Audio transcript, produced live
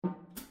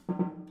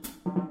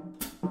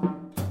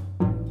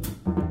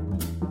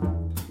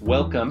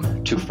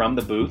Welcome to From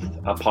the Booth,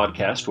 a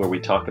podcast where we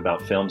talk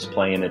about films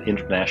playing at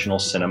international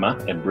cinema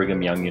at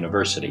Brigham Young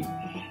University.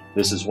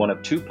 This is one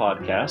of two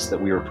podcasts that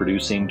we are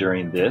producing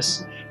during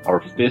this, our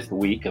fifth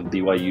week of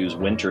BYU's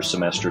winter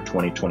semester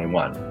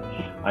 2021.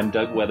 I'm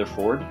Doug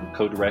Weatherford,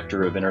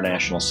 co-director of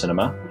international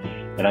cinema,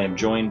 and I am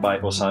joined by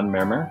Ozan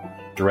Mermer,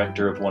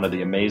 director of one of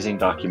the amazing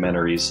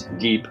documentaries,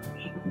 Yib,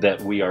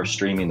 that we are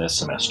streaming this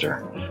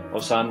semester.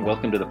 Ozan,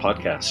 welcome to the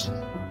podcast.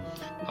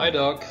 Hi,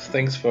 Doug.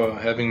 Thanks for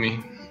having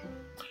me.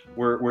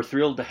 We're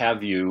thrilled to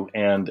have you,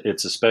 and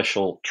it's a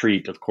special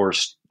treat, of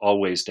course,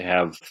 always to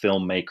have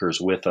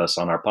filmmakers with us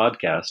on our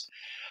podcast.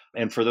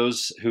 And for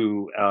those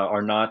who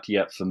are not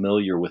yet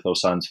familiar with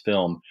Ozan's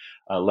film,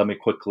 let me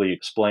quickly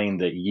explain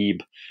that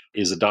Yib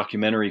is a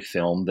documentary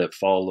film that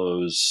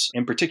follows,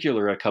 in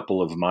particular, a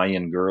couple of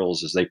Mayan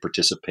girls as they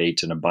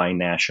participate in a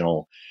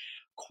binational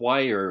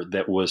choir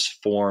that was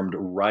formed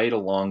right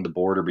along the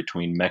border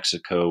between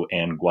Mexico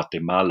and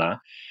Guatemala,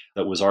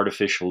 that was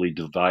artificially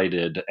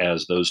divided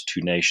as those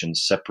two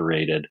nations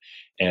separated.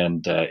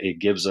 And it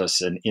gives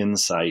us an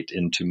insight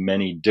into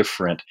many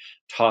different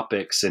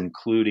topics,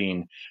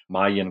 including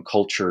Mayan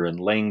culture and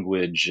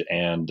language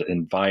and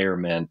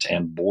environment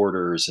and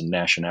borders and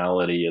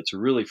nationality. It's a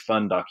really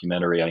fun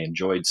documentary. I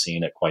enjoyed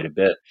seeing it quite a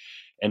bit.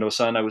 And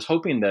Ozan, I was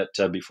hoping that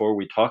before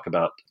we talk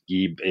about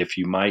Yib, if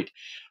you might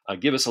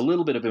give us a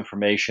little bit of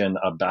information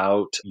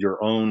about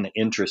your own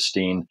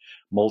interesting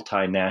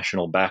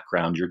multinational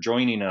background. You're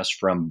joining us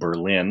from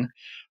Berlin,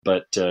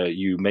 but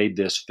you made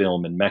this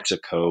film in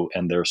Mexico,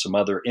 and there are some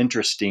other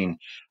interesting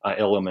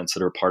elements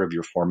that are part of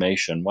your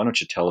formation. Why don't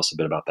you tell us a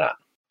bit about that?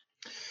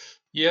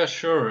 Yeah,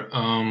 sure.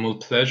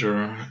 With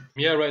pleasure.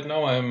 Yeah, right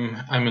now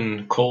I'm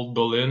in cold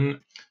Berlin.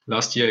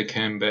 Last year I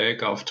came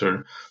back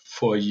after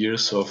 4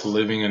 years of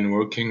living and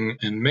working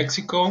in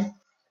Mexico.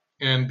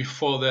 And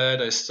before that,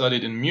 I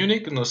studied in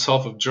Munich, in the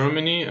south of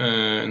Germany,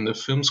 in the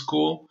film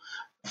school,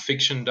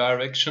 fiction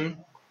direction.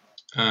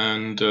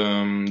 And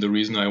the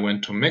reason I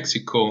went to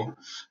Mexico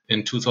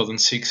in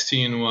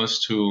 2016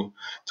 was to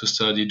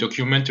study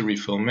documentary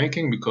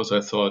filmmaking, because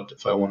I thought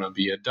if I want to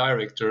be a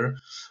director,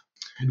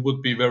 it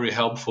would be very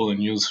helpful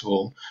and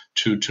useful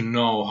to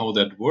know how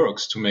that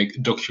works, to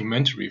make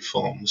documentary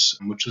films,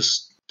 which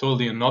is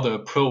totally another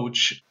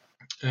approach.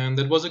 And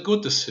that was a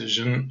good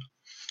decision.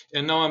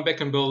 And now I'm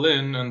back in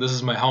Berlin, and this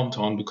is my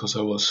hometown because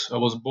I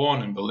was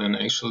born in Berlin,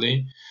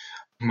 actually.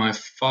 My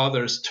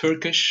father is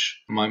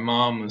Turkish, my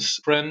mom is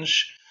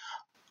French.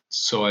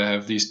 So I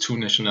have these two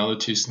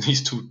nationalities,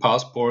 these two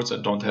passports. I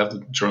don't have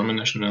the German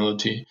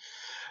nationality.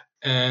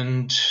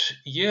 And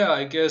yeah,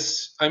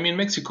 I mean,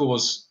 Mexico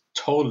was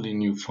totally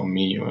new for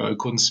me. I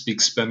couldn't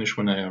speak Spanish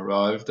when I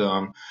arrived.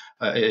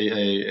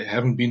 I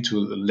haven't been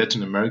to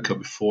Latin America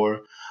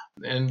before.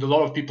 And a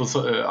lot of people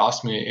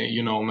asked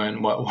me,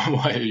 man,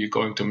 why are you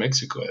going to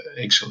Mexico,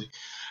 actually?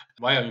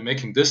 Why are you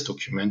making this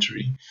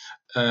documentary?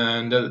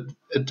 And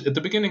at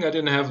the beginning, I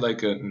didn't have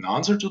like an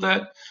answer to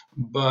that.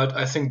 But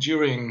I think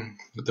during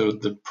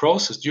the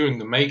process, during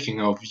the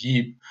making of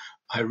Yib,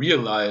 I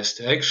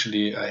realized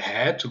actually I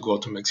had to go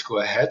to Mexico.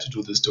 I had to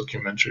do this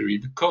documentary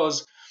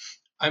because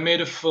I made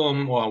a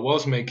film, or I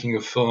was making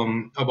a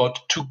film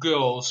about two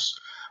girls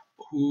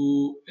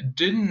who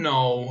didn't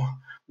know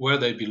where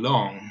they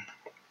belong,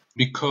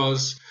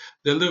 because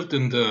they lived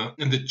in the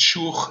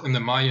Chuj, in the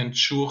Mayan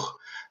Chuj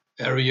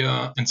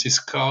area in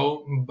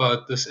Ciscao,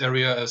 but this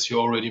area, as you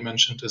already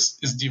mentioned, is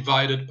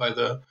divided by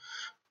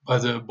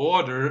the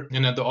border,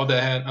 and at the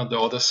other hand, on the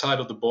other side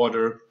of the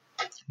border,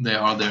 they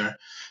are their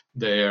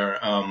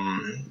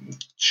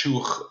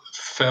Chuj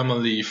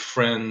family,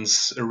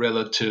 friends,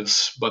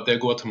 relatives, but they're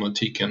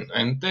Guatemaltecan,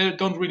 and they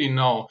don't really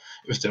know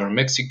if they're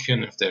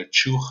Mexican, if they're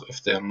Chuj,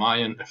 if they're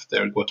Mayan, if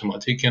they're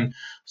Guatemaltecan.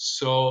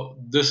 So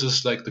this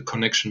is like the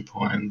connection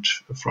point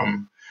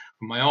from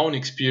my own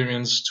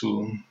experience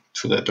to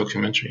that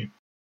documentary.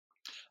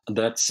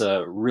 That's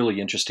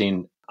really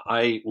interesting.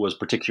 I was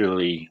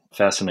particularly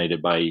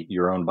fascinated by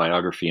your own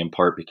biography, in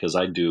part because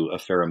I do a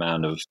fair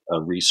amount of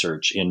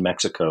research in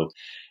Mexico,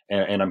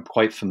 and I'm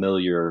quite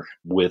familiar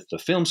with the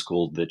film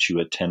school that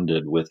you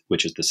attended with,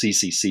 which is the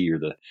CCC, or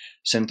the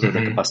Centro de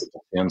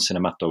Capacitación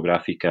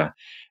Cinematográfica.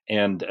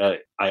 And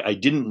I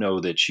didn't know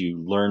that you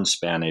learned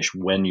Spanish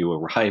when you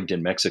arrived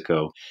in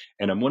Mexico.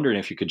 And I'm wondering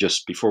if you could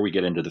just, before we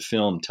get into the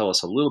film, tell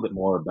us a little bit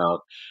more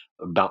about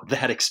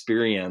that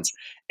experience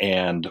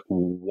and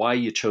why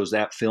you chose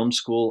that film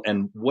school,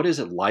 and what is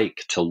it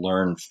like to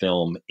learn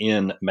film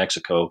in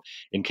Mexico.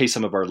 In case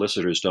some of our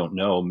listeners don't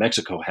know,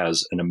 Mexico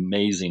has an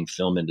amazing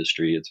film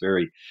industry. It's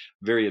very,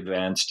 very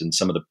advanced, and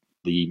some of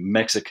the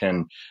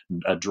Mexican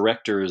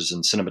directors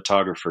and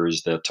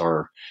cinematographers that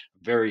are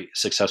very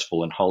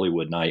successful in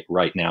Hollywood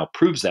right now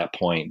proves that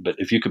point. But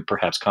if you could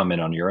perhaps comment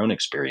on your own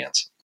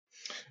experience.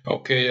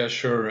 Okay, yeah,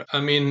 sure.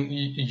 I mean,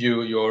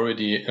 you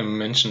already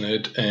mentioned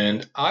it,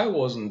 and I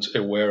wasn't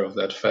aware of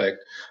that fact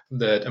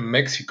that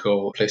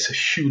Mexico plays a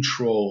huge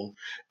role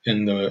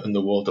in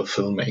the world of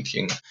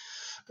filmmaking.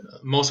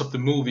 Most of the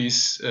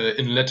movies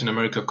in Latin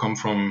America come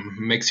from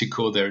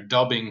Mexico. They're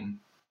dubbing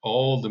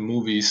all the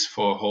movies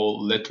for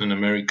whole Latin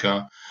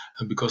America,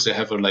 because they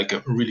have like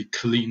a really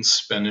clean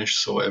Spanish,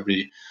 so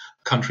every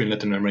country in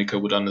Latin America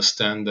would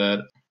understand that.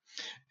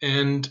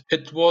 And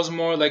it was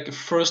more like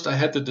first I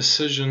had the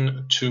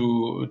decision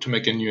to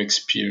make a new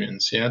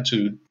experience,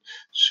 to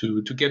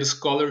get a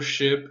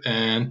scholarship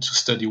and to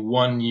study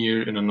 1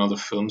 year in another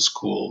film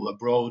school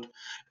abroad.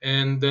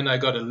 And then I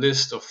got a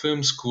list of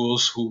film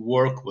schools who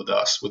work with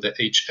us, with the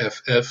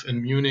HFF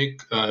in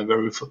Munich, a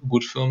very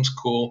good film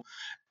school.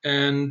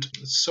 And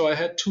so I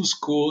had two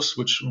schools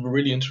which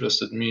really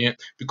interested me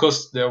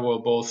because they were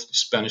both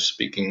Spanish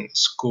speaking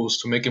schools.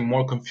 To make it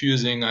more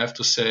confusing, I have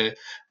to say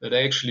that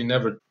I actually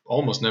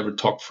almost never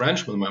talked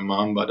French with my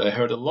mom, but I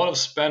heard a lot of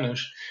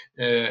Spanish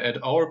at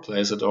our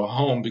place, at our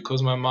home,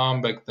 because my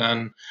mom back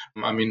then,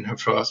 I mean, her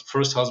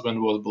first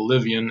husband was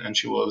Bolivian and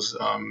she was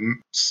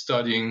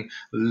studying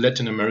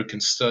Latin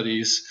American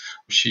studies.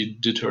 She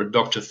did her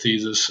doctor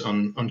thesis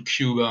on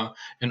Cuba,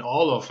 and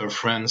all of her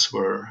friends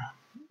were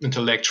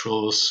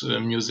intellectuals,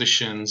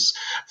 musicians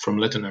from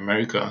Latin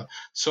America.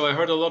 So I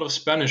heard a lot of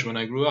Spanish when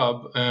I grew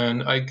up,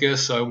 and I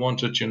guess I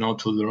wanted,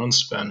 to learn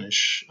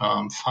Spanish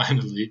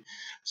finally.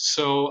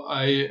 So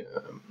I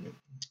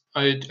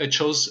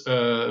chose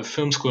a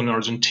film school in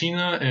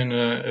Argentina and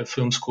a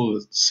film school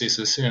at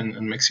CCC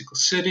in Mexico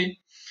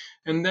City,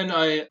 and then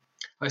I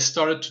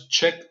started to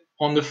check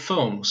on the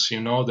films,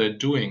 they're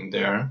doing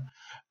there.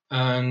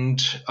 And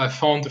I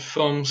found the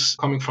films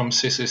coming from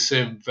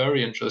CCC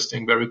very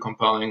interesting, very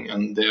compelling,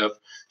 and they have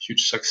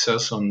huge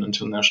success on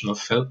international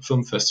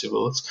film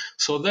festivals.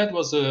 So that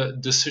was a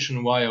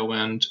decision why I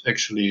went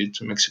actually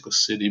to Mexico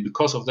City,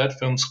 because of that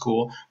film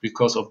school,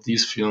 because of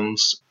these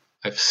films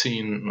I've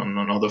seen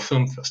on other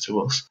film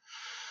festivals.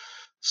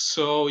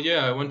 So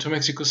yeah, I went to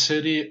Mexico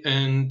City,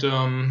 and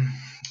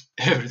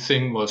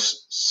everything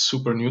was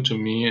super new to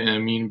me. I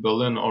mean,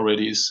 Berlin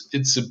already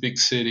it's a big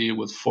city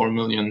with 4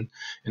 million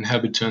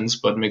inhabitants,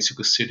 but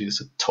Mexico City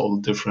is a total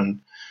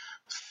different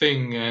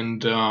thing.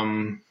 And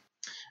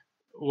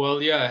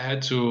well, yeah, I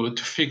had to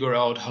figure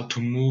out how to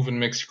move in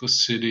Mexico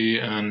City,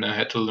 and I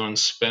had to learn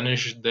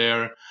Spanish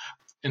there.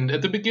 And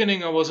at the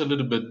beginning, I was a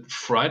little bit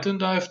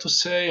frightened, I have to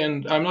say.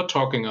 And I'm not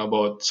talking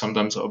about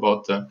sometimes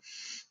about the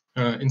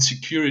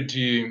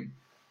insecurity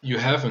you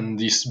have in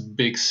these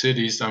big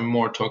cities. I'm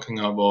more talking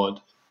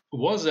about,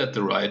 was that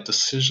the right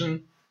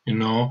decision?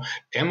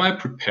 Am I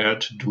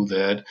prepared to do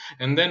that?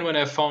 And then when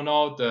I found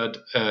out that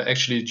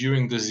actually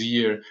during this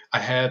year I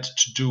had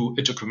to do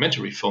a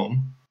documentary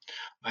film,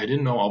 I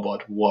didn't know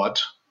about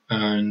what,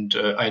 and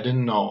I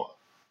didn't know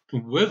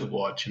with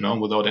what,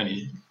 without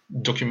any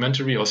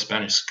documentary or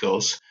Spanish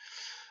skills.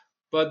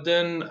 But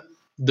then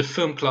the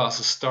film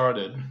classes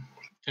started,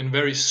 and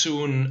very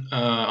soon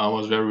I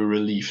was very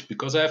relieved,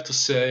 because I have to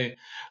say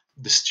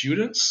the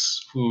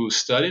students who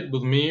studied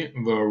with me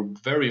were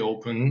very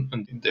open,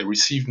 and they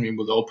received me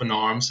with open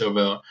arms. They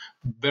were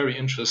very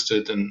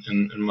interested in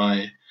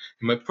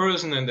my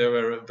person, and they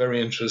were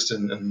very interested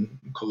in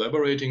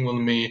collaborating with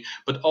me.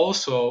 But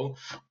also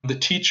the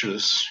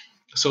teachers.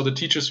 So the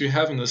teachers we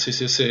have in the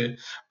CCC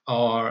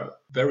are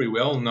very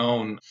well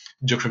known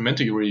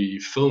documentary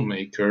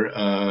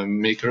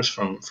makers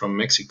from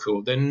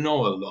Mexico. They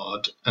know a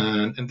lot,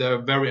 and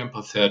they're very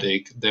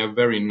empathetic. They're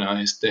very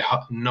nice. They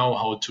know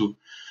how to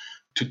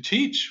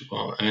teach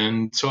well.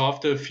 And so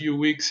after a few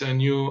weeks, I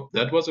knew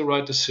that was the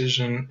right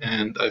decision,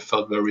 and I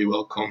felt very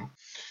welcome.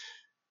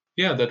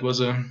 Yeah, that was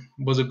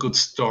a good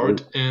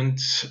start. And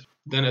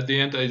then at the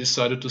end, I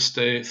decided to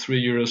stay 3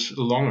 years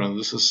longer.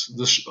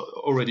 This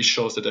already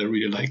shows that I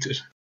really liked it.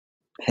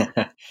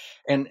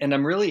 And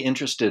I'm really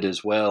interested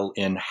as well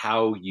in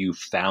how you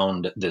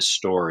found this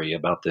story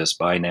about this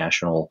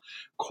binational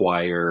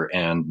choir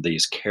and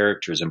these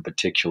characters in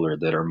particular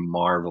that are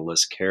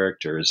marvelous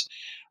characters.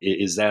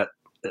 Is that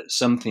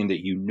something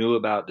that you knew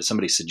about? Did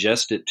somebody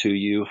suggest it to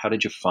you? How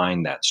did you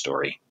find that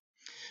story?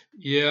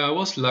 Yeah, I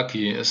was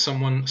lucky, as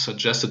someone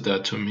suggested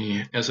that to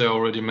me. As I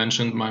already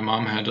mentioned, my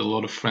mom had a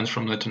lot of friends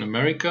from Latin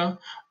America.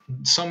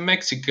 Some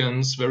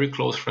Mexicans, very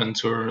close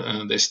friends to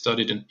her, they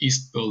studied in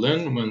East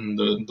Berlin when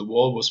the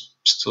wall was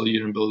still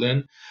here in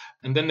Berlin.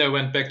 And then they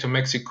went back to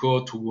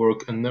Mexico to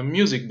work in the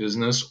music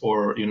business,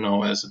 or,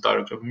 as a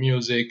director of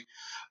music.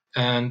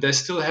 And they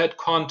still had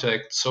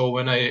contact. So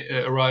when I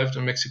arrived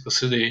in Mexico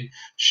City,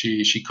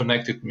 she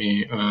connected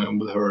me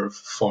with her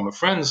former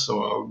friends,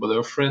 or with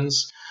her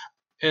friends.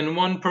 And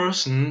one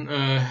person,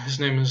 his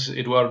name is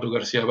Eduardo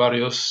Garcia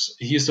Barrios,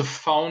 he's the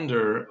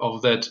founder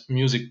of that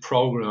music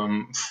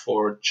program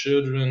for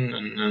children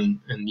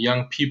and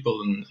young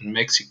people in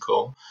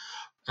Mexico.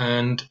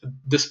 And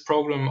this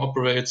program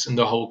operates in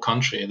the whole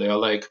country. There are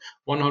like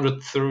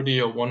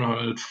 130 or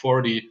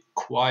 140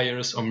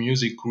 choirs or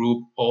music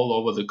group all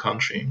over the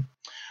country.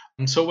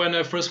 And so when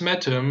I first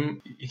met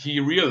him, he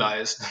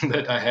realized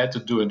that I had to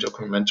do a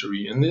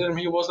documentary. And then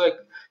he was like,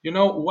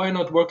 why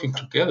not working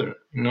together?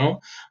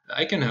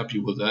 I can help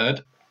you with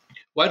that.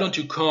 Why don't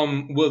you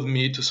come with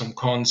me to some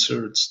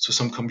concerts, to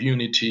some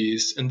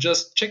communities, and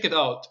just check it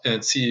out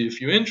and see if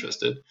you're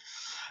interested?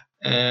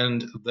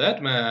 And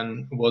that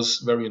man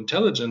was very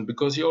intelligent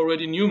because he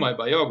already knew my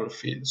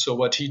biography. So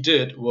what he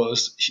did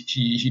was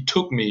he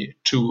took me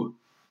to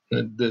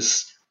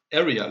this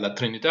area, La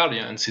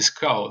Trinitaria and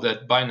Ciscao,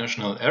 that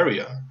binational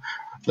area,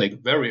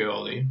 like very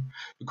early,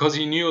 because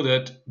he knew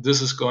that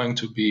this is going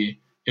to be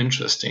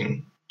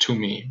interesting to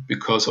me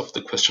because of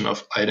the question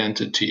of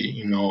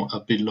identity, a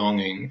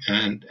belonging,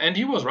 and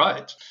he was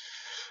right.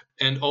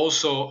 And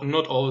also,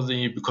 not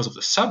only because of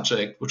the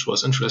subject, which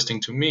was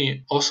interesting to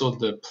me, also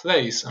the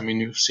place. I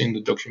mean, you've seen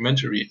the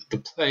documentary. The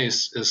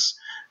place is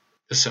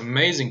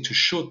amazing to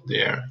shoot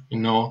there.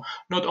 Not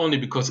only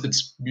because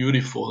it's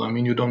beautiful. I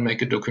mean, you don't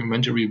make a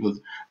documentary with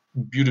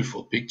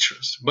beautiful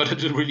pictures, but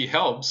it really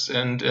helps.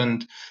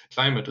 And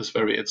climate is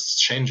it's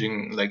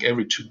changing like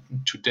every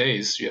two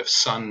days. You have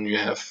sun, you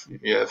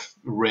have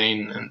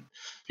rain, and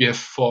you have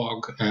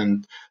fog.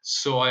 And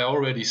so I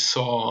already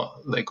saw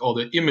like all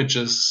the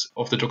images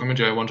of the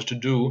documentary I wanted to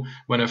do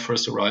when I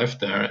first arrived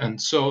there.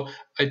 And so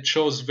I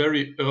chose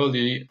very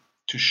early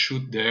to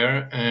shoot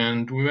there,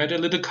 and we made a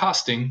little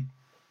casting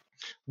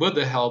with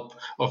the help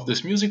of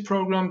this music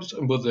program,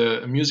 with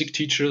the music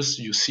teachers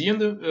you see in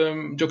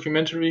the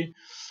documentary,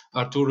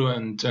 Arturo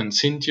and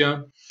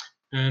Cynthia.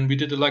 And we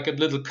did like a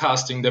little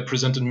casting that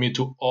presented me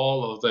to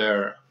all of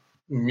their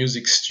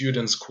music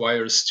students,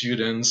 choir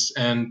students,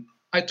 and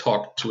I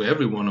talked to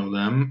every one of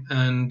them.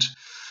 And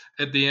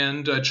at the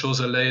end, I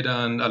chose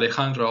Aleida and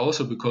Alejandra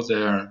also because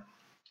they are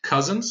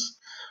cousins,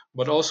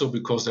 but also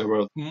because they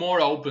were more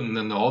open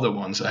than the other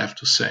ones, I have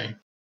to say.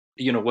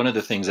 One of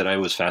the things that I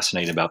was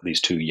fascinated about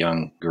these two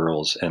young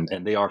girls,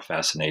 and they are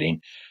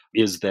fascinating,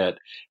 is that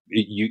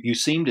you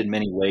seemed in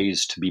many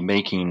ways to be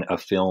making a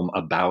film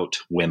about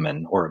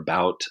women or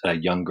about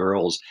young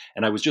girls.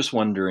 And I was just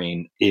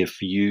wondering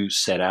if you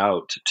set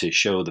out to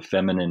show the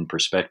feminine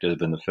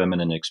perspective and the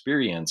feminine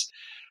experience,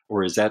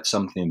 or is that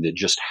something that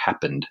just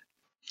happened?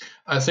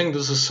 I think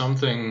this is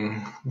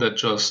something that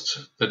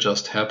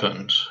just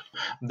happened.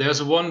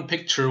 There's one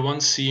picture,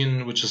 one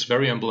scene which is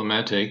very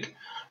emblematic.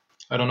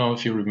 I don't know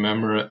if you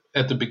remember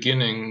at the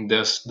beginning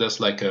there's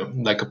like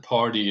a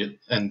party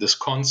and this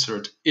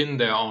concert in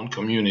their own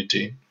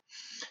community.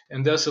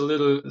 And there's a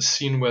little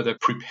scene where they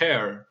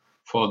prepare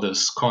for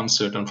this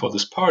concert and for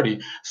this party.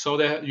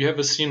 So you have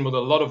a scene with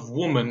a lot of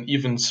women,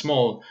 even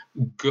small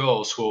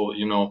girls who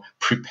are,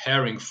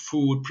 preparing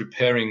food,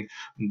 preparing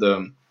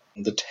the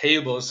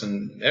tables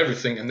and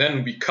everything. And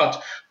then we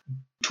cut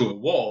to a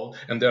wall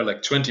and there are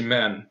like 20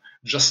 men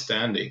just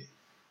standing,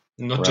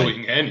 not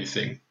doing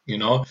anything.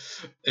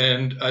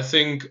 And I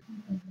think,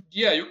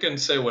 yeah, you can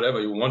say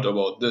whatever you want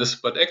about this,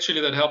 but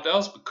actually that helped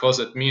us because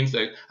it means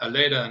that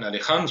Aleida and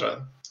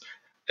Alejandra,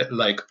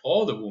 like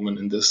all the women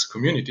in this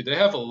community, they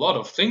have a lot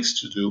of things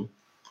to do.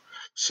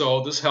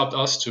 So this helped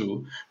us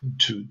to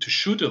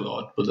shoot a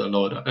lot with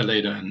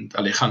Aleida and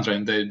Alejandra,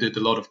 and they did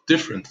a lot of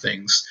different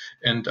things.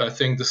 And I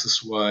think this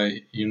is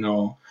why,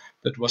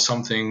 that was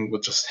something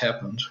that just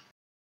happened.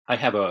 I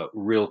have a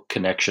real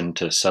connection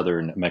to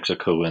southern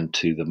Mexico and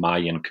to the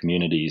Mayan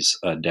communities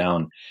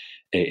down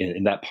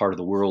in that part of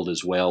the world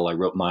as well. I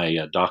wrote my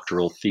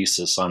doctoral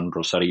thesis on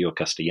Rosario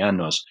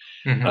Castellanos,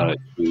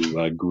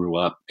 who grew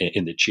up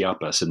in the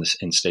Chiapas, in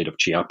the state of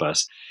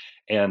Chiapas.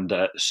 And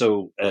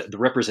so the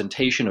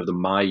representation of the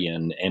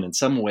Mayan, and in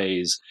some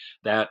ways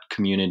that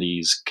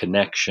community's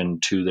connection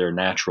to their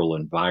natural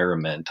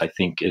environment, I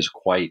think is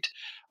quite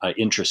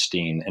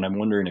interesting. And I'm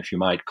wondering if you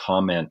might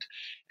comment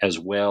as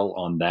well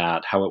on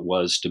that, how it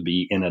was to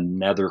be in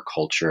another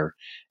culture.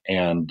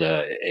 And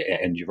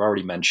you've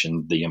already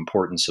mentioned the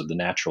importance of the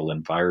natural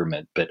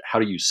environment, but how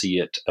do you see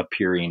it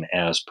appearing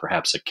as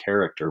perhaps a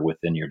character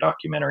within your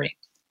documentary?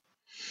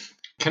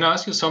 Can I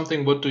ask you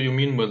something? What do you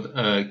mean with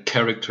a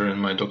character in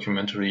my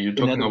documentary? You're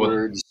talking in other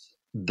words,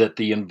 that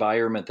the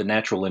environment, the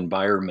natural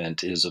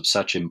environment, is of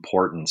such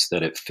importance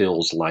that it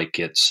feels like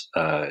it's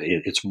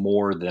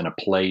more than a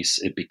place.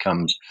 It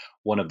becomes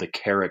one of the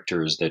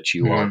characters that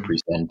you are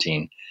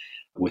presenting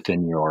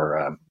within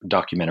your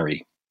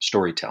documentary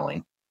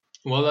storytelling.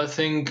 Well, I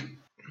think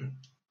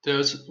there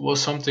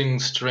was something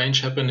strange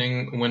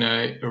happening when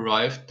I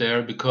arrived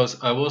there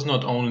because I was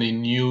not only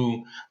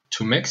new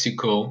to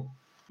Mexico,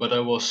 but I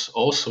was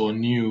also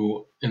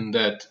new in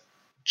that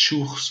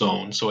Chuch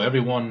zone. So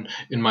everyone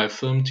in my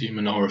film team,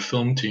 in our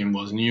film team,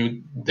 was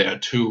new there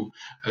too.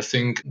 I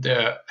think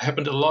there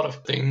happened a lot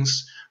of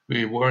things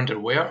we weren't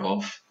aware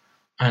of,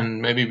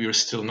 and maybe we're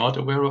still not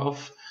aware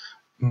of.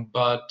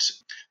 But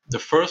the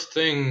first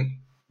thing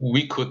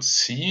we could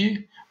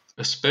see,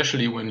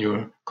 especially when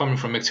you're coming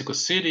from Mexico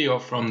City or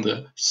from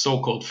the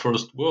so-called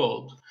first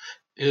world,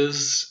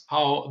 is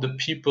how the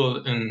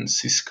people in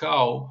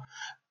Ciscao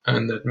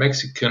and that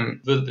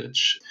Mexican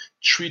village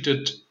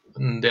treated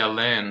their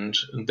land,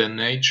 their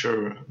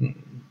nature,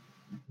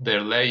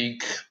 their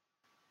lake.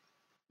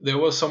 They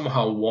were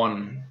somehow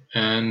one.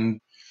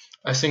 And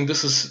I think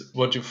this is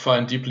what you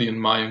find deeply in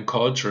Mayan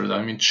culture.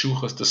 I mean,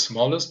 Chuch is the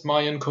smallest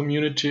Mayan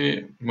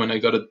community. When I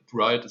got it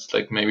right, it's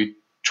like maybe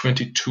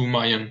 22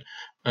 Mayan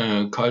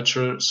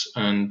cultures,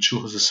 and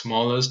Chuch is the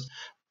smallest.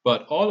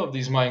 But all of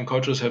these Mayan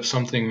cultures have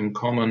something in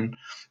common.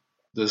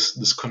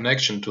 this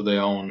connection to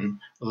their own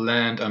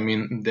land. I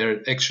mean,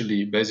 they're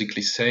actually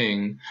basically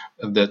saying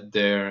that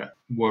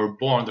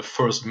the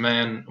first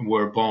men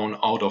were born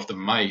out of the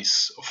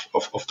maize,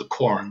 of the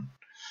corn.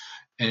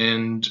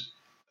 And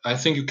I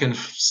think you can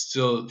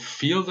still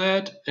feel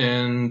that.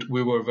 And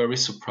we were very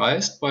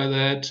surprised by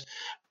that.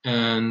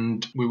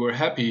 And we were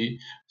happy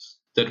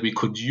that we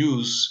could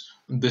use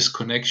this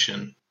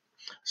connection.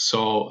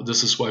 So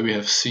this is why we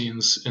have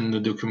scenes in the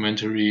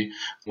documentary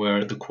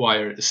where the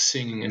choir is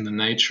singing in the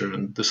nature,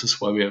 and this is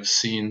why we have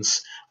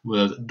scenes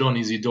with Don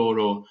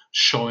Isidoro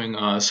showing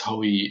us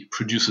how he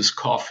produces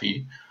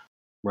coffee.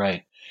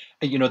 Right.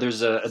 You know,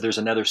 there's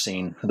another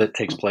scene that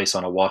takes place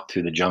on a walk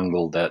through the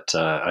jungle that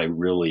I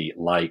really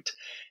liked,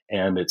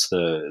 and it's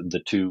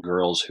the two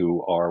girls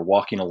who are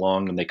walking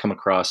along, and they come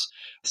across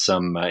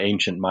some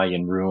ancient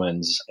Mayan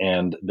ruins,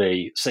 and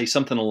they say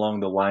something along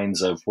the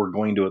lines of, "We're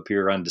going to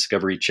appear on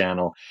Discovery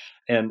Channel."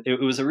 And it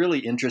was a really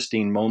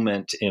interesting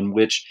moment in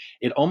which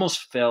it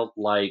almost felt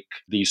like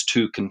these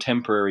two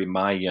contemporary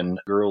Mayan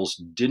girls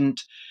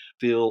didn't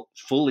feel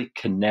fully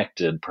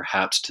connected,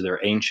 perhaps, to their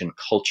ancient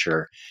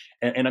culture.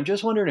 And I'm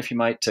just wondering if you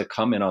might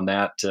comment on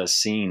that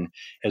scene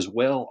as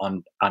well,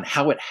 on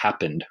how it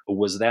happened.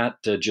 Was that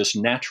just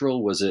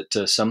natural? Was it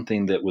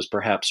something that was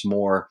perhaps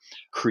more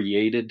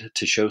created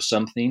to show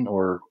something,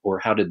 or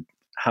how did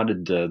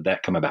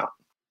that come about?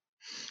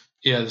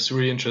 Yeah, it's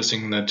really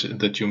interesting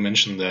that you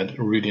mentioned that.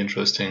 Really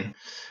interesting.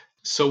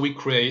 So we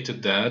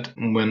created that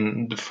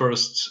when the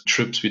first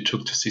trips we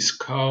took to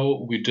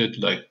Siskau, we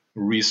did like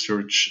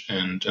research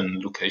and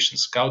location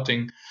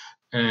scouting.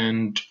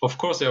 And of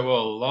course, there were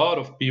a lot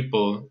of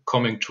people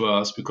coming to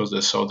us because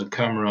they saw the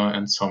camera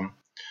and some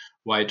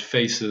white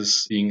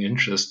faces being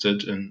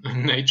interested in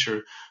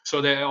nature.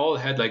 So they all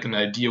had like an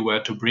idea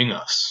where to bring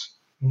us,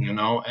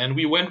 and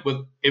we went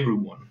with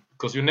everyone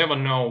because you never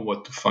know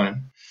what to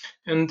find.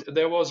 And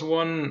there was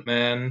one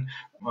man,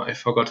 I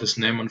forgot his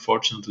name,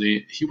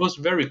 unfortunately. He was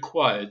very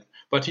quiet,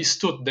 but he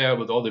stood there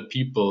with all the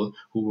people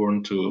who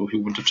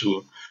wanted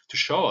to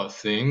show us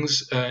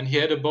things, and he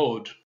had a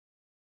boat.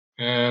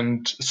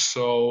 And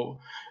so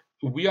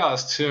we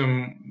asked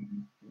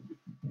him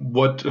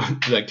what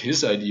like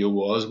his idea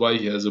was, why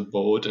he has a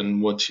boat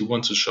and what he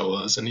wants to show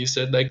us. And he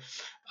said, like,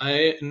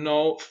 I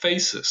know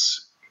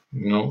faces.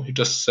 He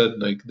just said,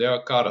 like, they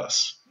are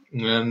caras.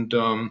 And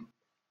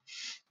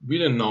we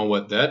didn't know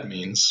what that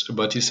means,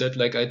 but he said,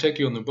 like, I take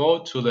you on the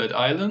boat to that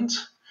island,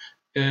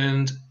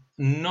 and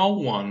no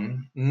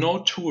one, no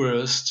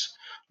tourist,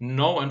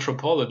 no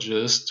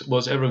anthropologist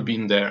was ever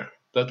been there.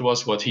 That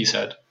was what he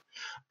said.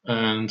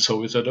 And so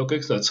we said, okay,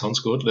 that sounds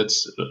good.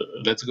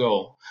 Let's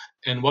go.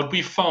 And what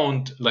we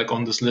found, like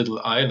on this little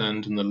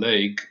island in the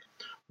lake,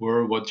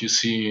 were what you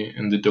see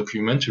in the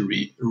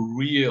documentary: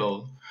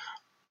 real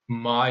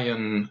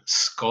Mayan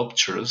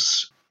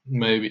sculptures.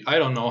 Maybe, I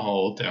don't know how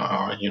old they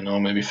are.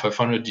 Maybe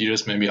 500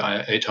 years, maybe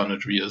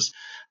 800 years,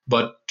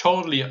 but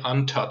totally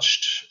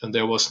untouched. And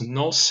there was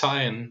no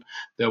sign.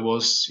 There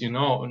was,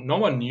 no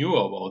one knew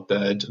about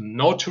that.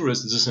 No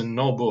tourists. This is in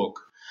no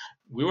book.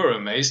 We were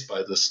amazed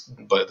by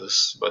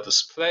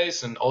this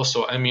place. And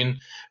also, I mean,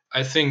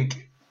 I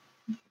think,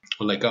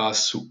 like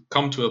us who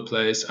come to a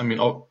place, I mean,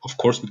 of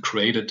course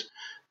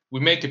we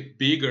make it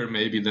bigger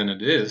maybe than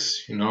it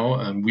is,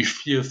 and we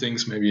feel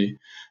things maybe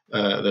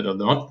that are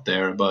not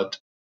there, but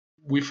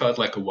we felt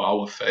like a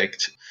wow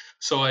effect.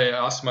 So I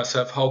asked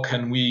myself, how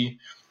can we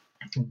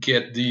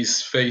get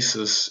these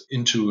faces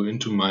into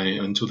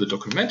the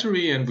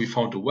documentary? And we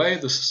found a way.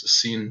 This is a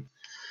scene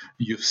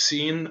you've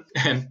seen.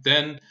 And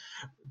then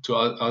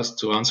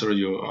to answer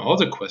your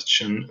other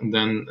question, and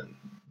then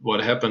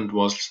what happened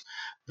was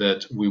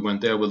that we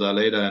went there with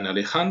Aleida and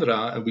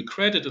Alejandra, and we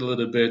created a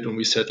little bit, and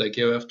we said, like,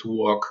 yeah, we have to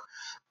walk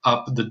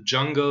up the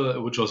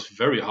jungle, which was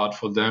very hard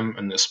for them,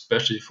 and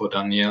especially for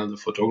Daniel, the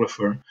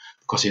photographer,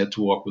 because he had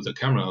to walk with the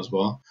camera as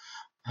well.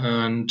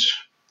 And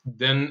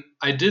then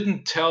I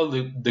didn't tell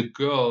the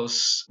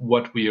girls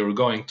what we were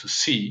going to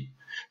see,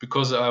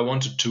 because I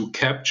wanted to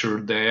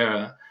capture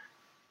their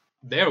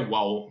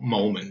wow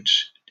moment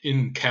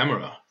in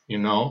camera,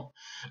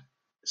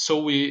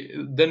 So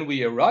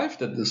we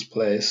arrived at this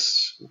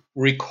place,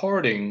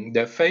 recording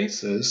their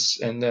faces,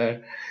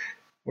 and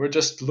we're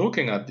just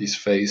looking at these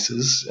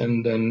faces,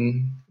 and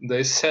then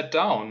they sat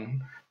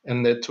down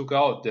and they took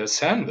out their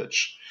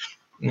sandwich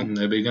and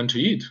they began to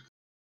eat.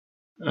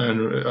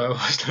 And I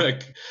was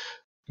like,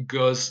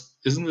 girls,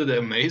 isn't it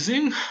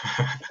amazing?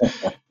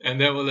 And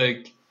they were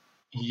like,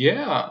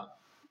 yeah,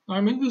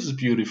 I mean, this is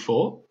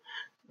beautiful.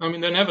 I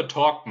mean, they never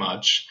talked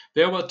much.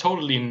 They were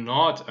totally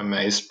not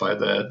amazed by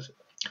that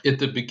at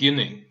the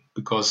beginning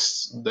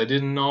because they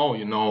didn't know,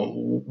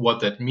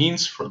 what that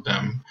means for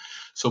them.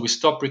 So we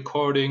stopped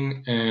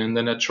recording, and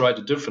then I tried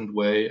a different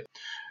way.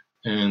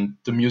 And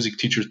the music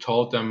teacher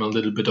told them a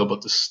little bit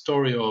about the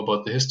story or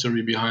about the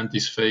history behind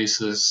these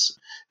faces.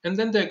 And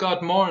then they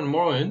got more and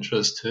more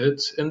interested.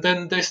 And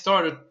then they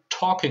started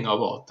talking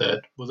about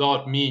that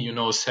without me,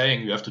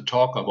 saying you have to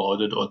talk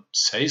about it or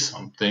say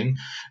something.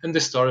 And they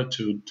started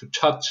to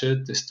touch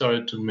it. They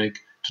started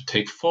to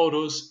take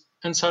photos.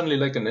 and suddenly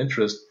like an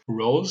interest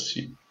rose.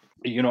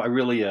 I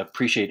really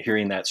appreciate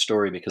hearing that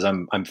story because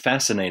I'm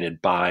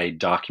fascinated by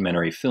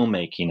documentary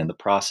filmmaking and the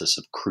process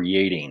of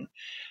creating,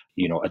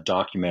 a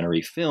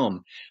documentary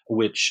film,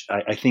 which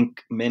I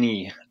think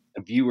many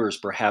viewers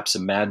perhaps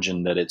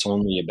imagine that it's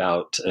only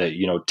about,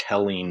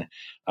 telling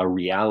a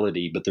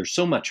reality, but there's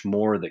so much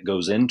more that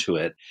goes into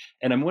it.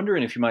 And I'm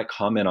wondering if you might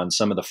comment on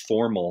some of the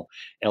formal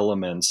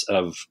elements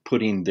of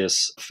putting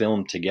this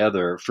film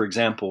together. For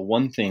example,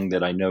 one thing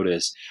that I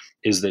noticed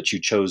is that you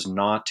chose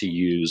not to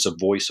use a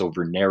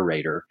voiceover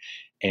narrator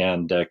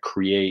and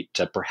create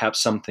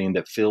perhaps something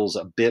that feels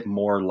a bit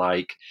more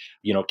like,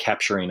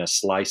 capturing a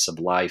slice of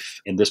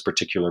life in this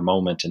particular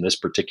moment, in this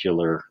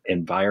particular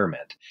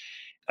environment.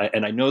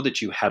 And I know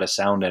that you had a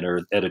sound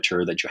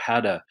editor, that you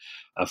had a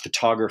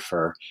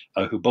photographer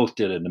who both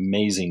did an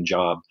amazing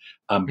job.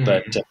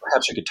 But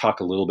perhaps you could talk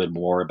a little bit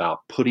more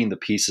about putting the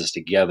pieces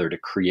together to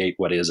create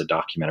what is a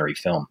documentary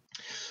film.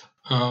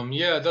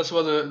 Yeah,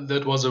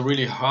 that was a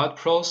really hard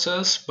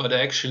process, but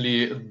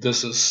actually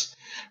this is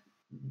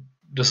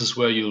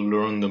where you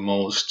learn the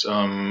most.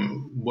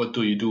 What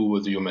do you do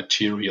with your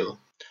material?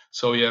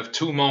 So you have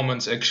two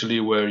moments actually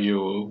where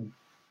you,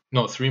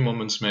 no, three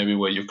moments maybe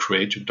where you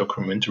create your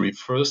documentary.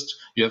 First,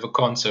 you have a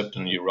concept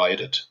and you write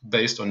it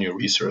based on your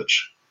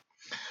research.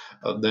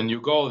 Then you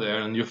go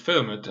there and you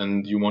film it,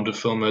 and you want to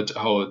film it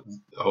how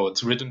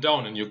it's written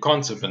down in your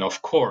concept. And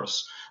of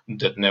course,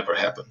 that never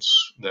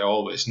happens. There are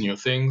always new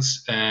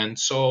things. And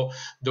so,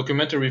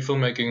 documentary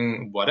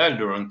filmmaking, what I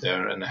learned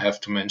there, and I have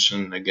to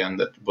mention again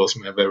that was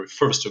my very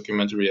first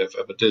documentary I've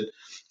ever did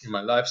in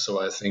my life.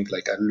 So I think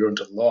like I learned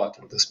a lot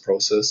in this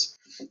process.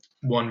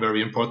 One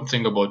very important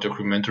thing about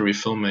documentary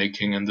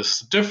filmmaking, and this is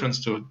the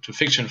difference to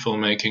fiction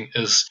filmmaking,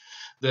 is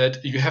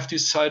that you have to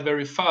decide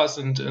very fast,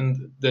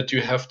 and that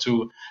you have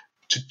to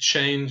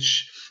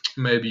change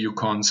maybe your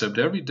concept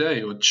every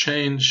day, or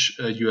change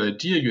your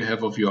idea you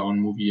have of your own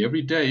movie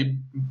every day,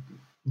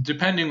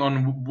 depending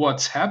on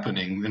what's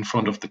happening in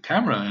front of the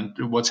camera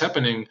and what's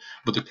happening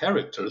with the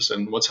characters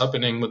and what's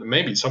happening with,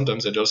 maybe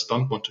sometimes I just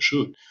don't want to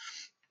shoot.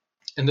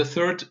 And the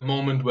third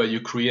moment where you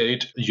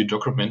create your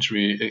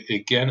documentary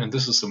again, and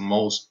this is the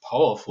most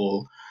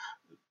powerful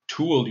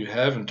tool you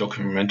have in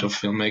documentary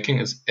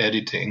filmmaking, is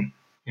editing.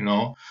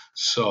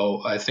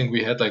 So I think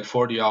we had like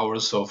 40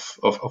 hours of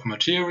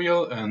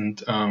material, and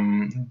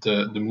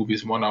the movie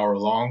is 1 hour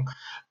long.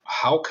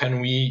 How can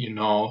we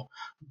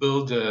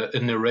build a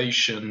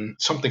narration,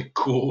 something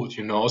cool,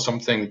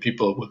 something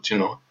people would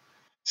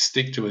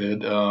stick to it,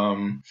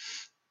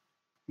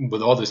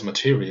 with all this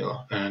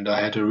material? And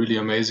I had a really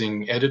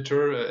amazing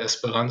editor,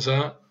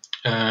 Esperanza,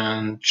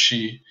 and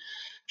she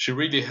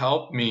really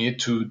helped me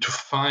to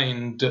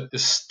find a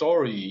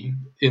story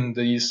in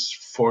these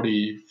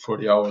 40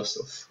 hours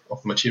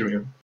of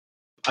material.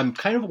 I'm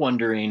kind of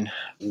wondering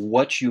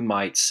what you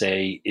might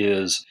say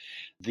is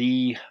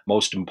the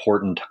most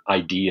important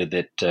idea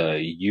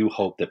that you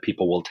hope that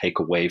people will take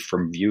away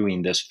from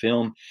viewing this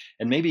film,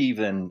 and maybe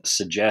even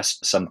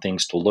suggest some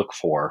things to look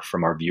for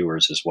from our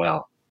viewers as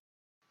well.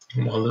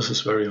 Well, this is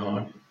very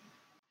hard.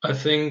 I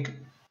think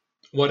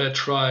what I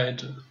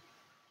tried,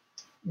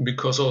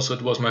 because also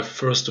it was my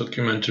first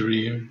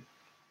documentary,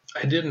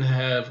 I didn't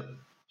have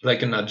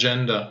like an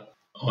agenda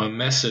or a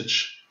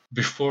message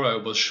before I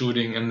was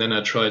shooting, and then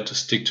I tried to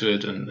stick to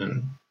it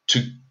and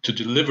to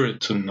deliver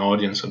it to an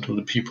audience and to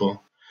the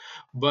people.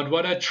 But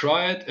what I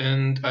tried,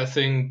 and I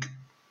think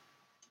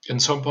in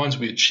some points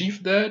we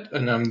achieved that,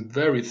 and I'm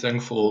very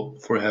thankful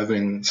for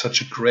having such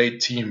a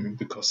great team,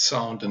 because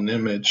sound and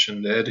image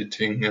and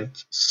editing and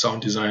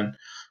sound design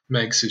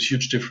makes a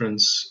huge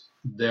difference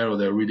there.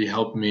 They really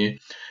helped me,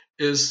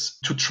 is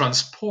to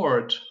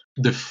transport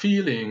the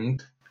feeling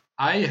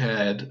I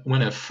had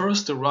when I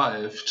first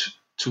arrived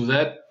to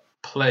that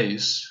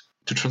place,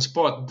 to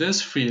transport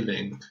this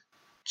feeling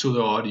to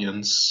the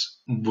audience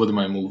with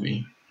my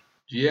movie.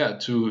 Yeah,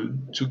 to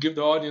give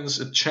the audience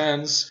a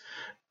chance,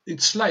 a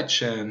slight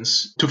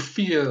chance, to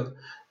feel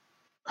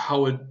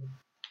how it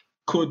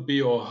could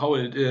be or how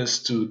it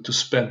is to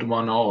spend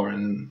 1 hour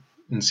in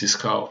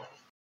Ziskau.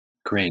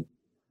 Great.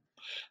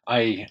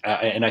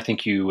 And I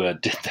think you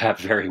did that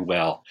very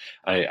well.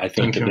 I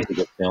think Thank you. that this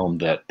is a film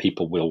that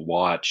people will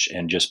watch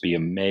and just be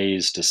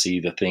amazed to see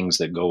the things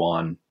that go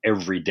on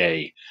every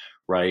day,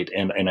 right?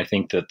 And I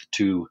think that the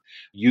two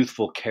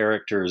youthful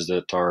characters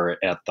that are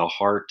at the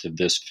heart of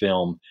this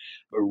film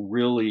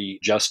really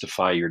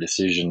justify your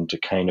decision to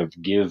kind of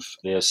give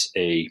this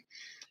a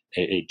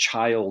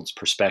child's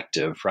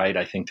perspective, right?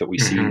 I think that we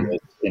see Mhm.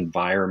 this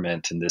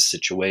environment and this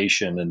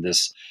situation and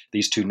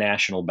these two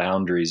national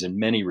boundaries in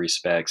many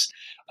respects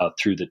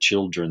through the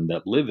children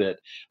that live it.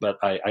 But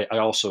I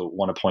also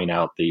want to point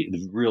out the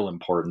real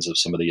importance of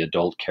some of the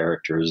adult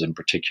characters in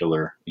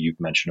particular. You've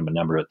mentioned them a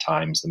number of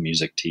times, the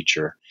music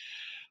teacher.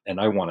 And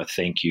I want to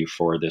thank you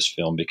for this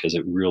film because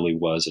it really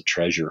was a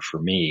treasure for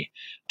me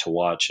to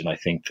watch. And I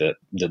think that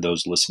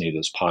those listening to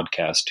this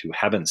podcast who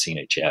haven't seen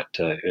it yet,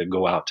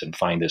 go out and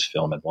find this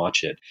film and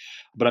watch it.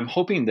 But I'm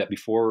hoping that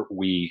before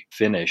we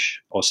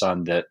finish,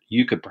 Ozan, that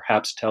you could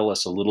perhaps tell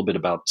us a little bit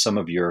about some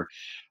of your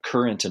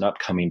current and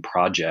upcoming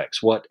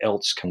projects. What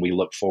else can we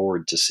look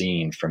forward to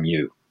seeing from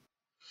you?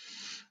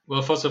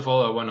 Well, first of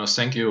all, I want to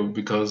thank you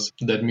because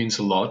that means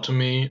a lot to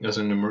me as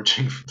an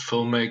emerging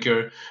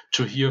filmmaker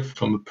to hear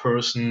from a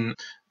person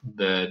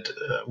that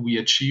we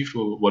achieved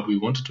what we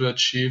wanted to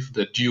achieve,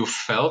 that you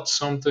felt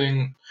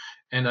something.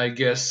 And I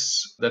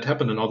guess that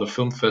happened in other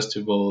film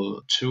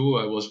festival too.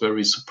 I was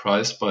very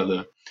surprised by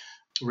the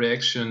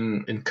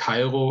reaction in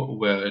Cairo,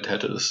 where it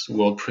had its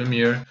world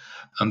premiere.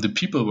 The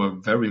people were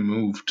very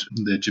moved,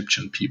 the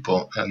Egyptian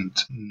people, and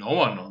no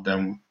one of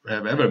them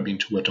have ever been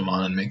to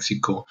Guatemala and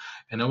Mexico.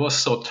 And I was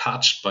so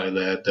touched by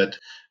that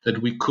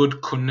we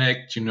could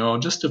connect,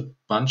 just a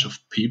bunch of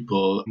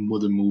people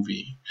with a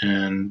movie.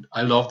 And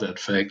I love that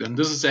fact. And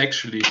this is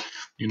actually,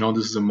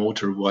 this is a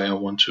motor why I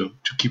want to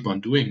keep on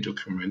doing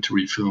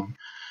documentary film.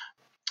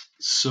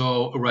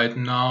 So right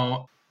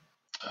now,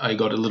 I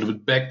got a little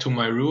bit back to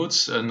my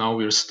roots, and now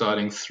we're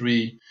starting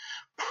 3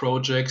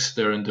 projects.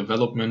 They're in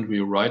development.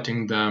 We're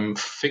writing them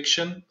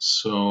fiction,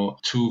 so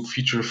 2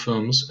 feature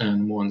films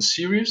and 1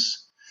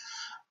 series.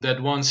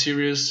 That 1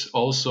 series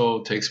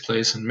also takes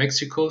place in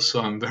Mexico,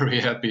 so I'm very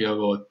happy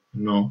about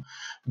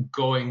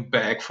going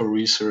back for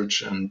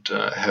research and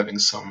having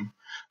some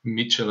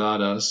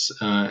micheladas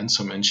and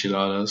some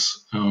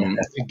enchiladas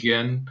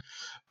again,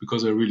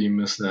 because I really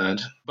miss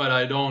that. But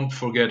I don't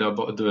forget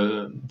about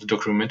the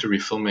documentary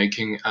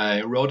filmmaking.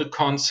 I wrote a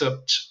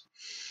concept,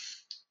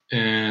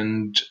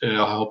 and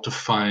I hope to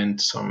find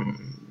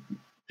some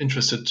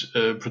interested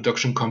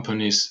production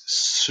companies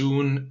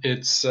soon.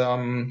 It's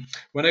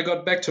when I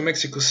got back to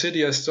Mexico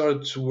City, I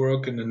started to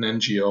work in an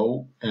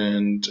NGO,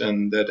 and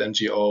that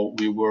NGO,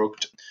 we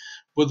worked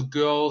with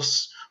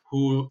girls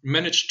who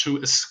managed to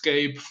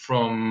escape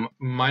from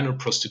minor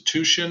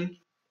prostitution.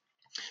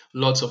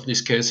 Lots of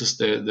these cases,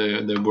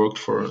 they worked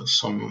for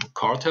some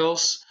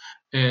cartels,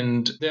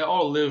 and they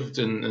all lived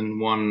in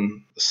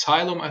one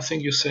asylum, I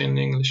think you say in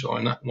English, or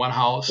in one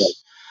house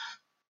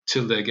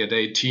till they get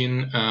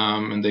 18,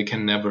 and they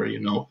can never,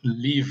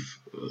 leave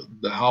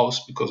the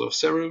house because of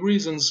several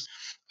reasons.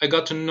 I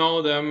got to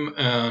know them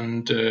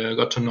and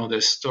got to know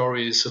their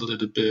stories a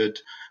little bit.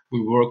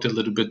 We worked a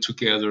little bit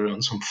together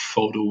on some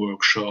photo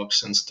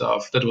workshops and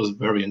stuff. That was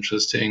very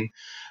interesting.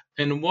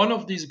 And one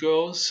of these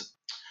girls,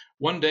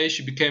 one day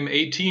she became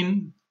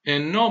 18,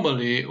 and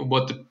normally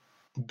what the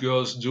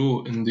girls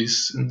do in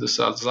this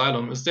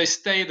asylum is they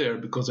stay there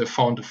because they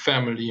found a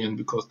family and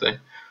because they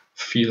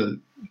feel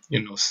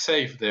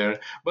safe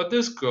there. But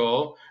this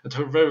girl, at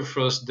her very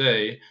first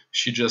day,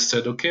 she just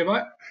said, okay,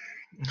 bye.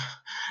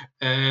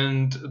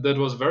 And that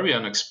was very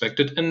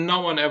unexpected, and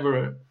no one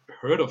ever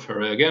heard of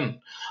her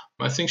again.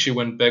 I think she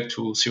went back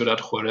to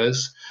Ciudad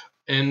Juarez.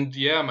 And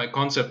yeah, my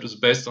concept is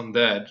based on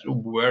that.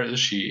 Where is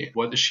she?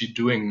 What is she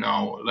doing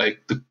now?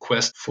 Like the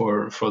quest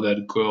for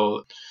that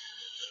girl.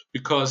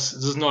 Because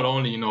this is not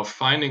only,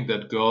 finding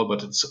that girl,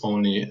 but it's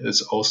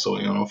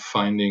also,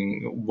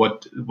 finding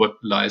what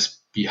lies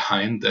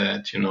behind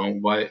that,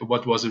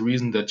 what was the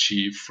reason that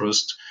she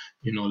first,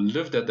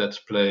 lived at that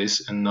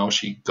place, and now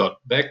she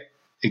got back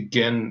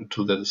again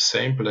to the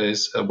same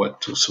place,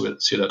 to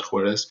Ciudad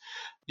Juarez.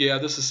 Yeah,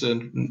 this is a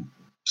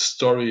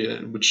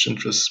story which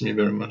interests me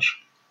very much.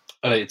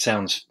 It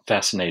sounds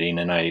fascinating,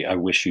 and I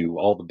wish you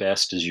all the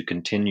best as you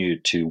continue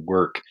to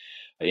work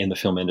in the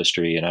film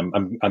industry. And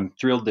I'm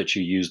thrilled that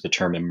you use the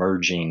term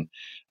emerging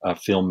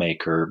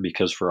filmmaker,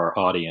 because for our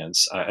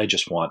audience, I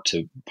just want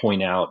to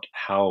point out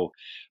how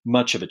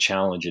much of a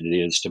challenge it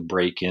is to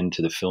break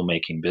into the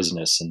filmmaking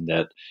business, and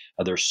that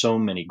there's so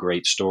many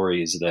great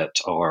stories that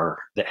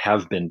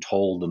have been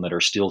told and that are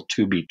still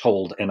to be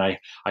told. And I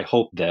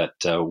hope that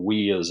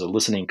we as a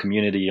listening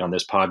community on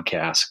this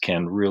podcast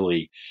can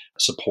really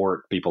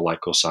support people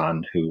like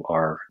Ozan, who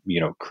are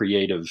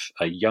creative,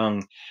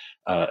 young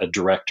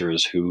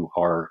directors who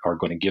are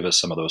going to give us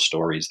some of those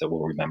stories that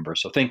we'll remember.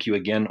 So thank you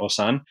again,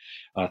 Ozan.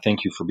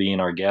 Thank you for being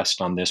our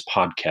guest on this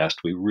podcast.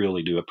 We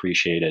really do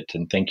appreciate it.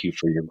 And thank you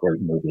for your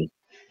great movie.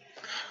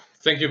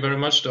 Thank you very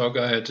much, Doug.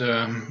 I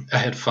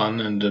had fun,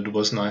 and it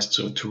was nice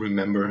to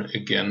remember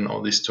again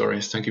all these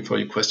stories. Thank you for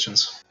your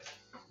questions.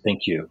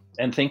 Thank you.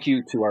 And thank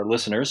you to our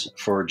listeners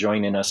for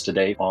joining us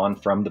today on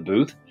From the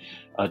Booth.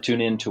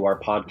 Tune in to our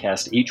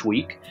podcast each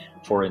week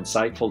for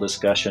insightful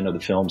discussion of the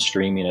films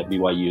streaming at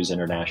BYU's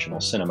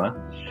International Cinema.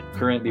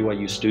 Current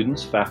BYU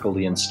students,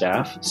 faculty, and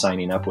staff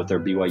signing up with their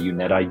BYU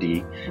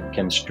NetID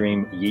can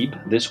stream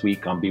YIB this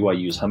week on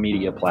BYU's Hum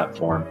Media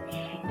platform.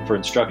 For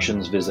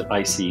instructions, visit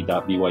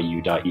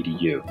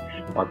ic.byu.edu.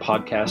 Our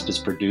podcast is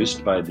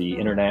produced by the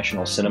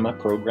International Cinema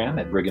Program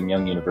at Brigham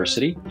Young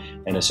University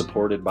and is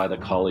supported by the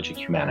College of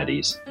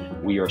Humanities.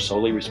 We are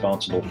solely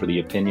responsible for the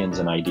opinions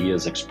and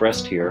ideas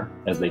expressed here,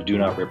 as they do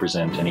not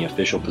represent any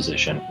official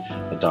position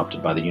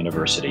adopted by the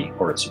university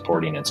or its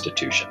supporting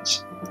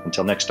institutions.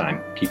 Until next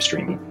time, keep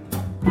streaming.